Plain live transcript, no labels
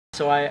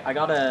So I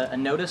got a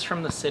notice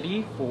from the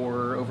city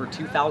for over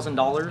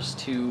 $2,000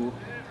 to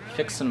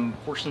fix some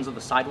portions of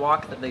the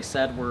sidewalk that they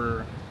said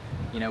were,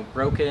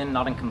 broken,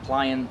 not in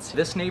compliance.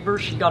 This neighbor,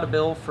 she got a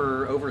bill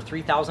for over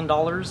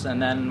 $3,000,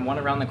 and then one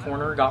around the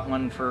corner got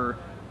one for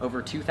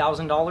over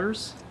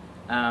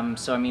 $2,000.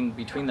 So I mean,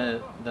 between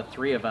the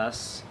three of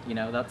us,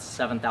 that's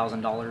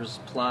 $7,000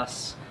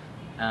 plus,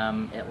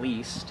 at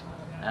least.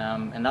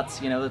 And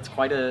that's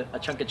quite a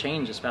chunk of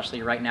change,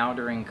 especially right now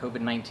during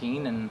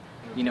COVID-19. And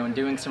in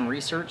doing some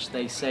research,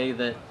 they say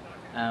that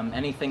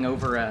anything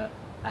over a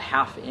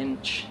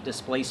half-inch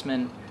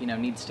displacement,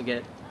 needs to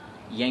get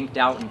yanked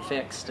out and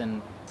fixed.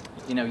 And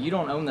you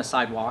don't own the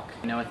sidewalk.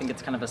 I think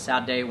it's kind of a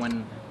sad day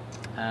when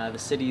the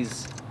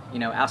city's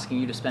asking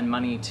you to spend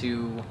money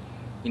to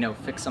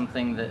fix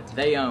something that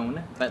they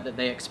own, but that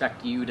they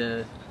expect you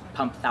to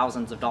pump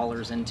thousands of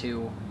dollars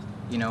into,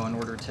 in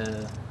order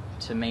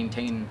to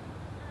maintain.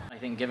 I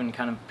think given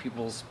kind of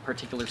people's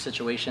particular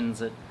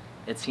situations,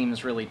 it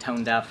seems really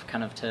tone deaf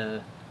kind of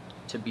to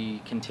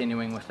be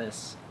continuing with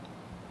this.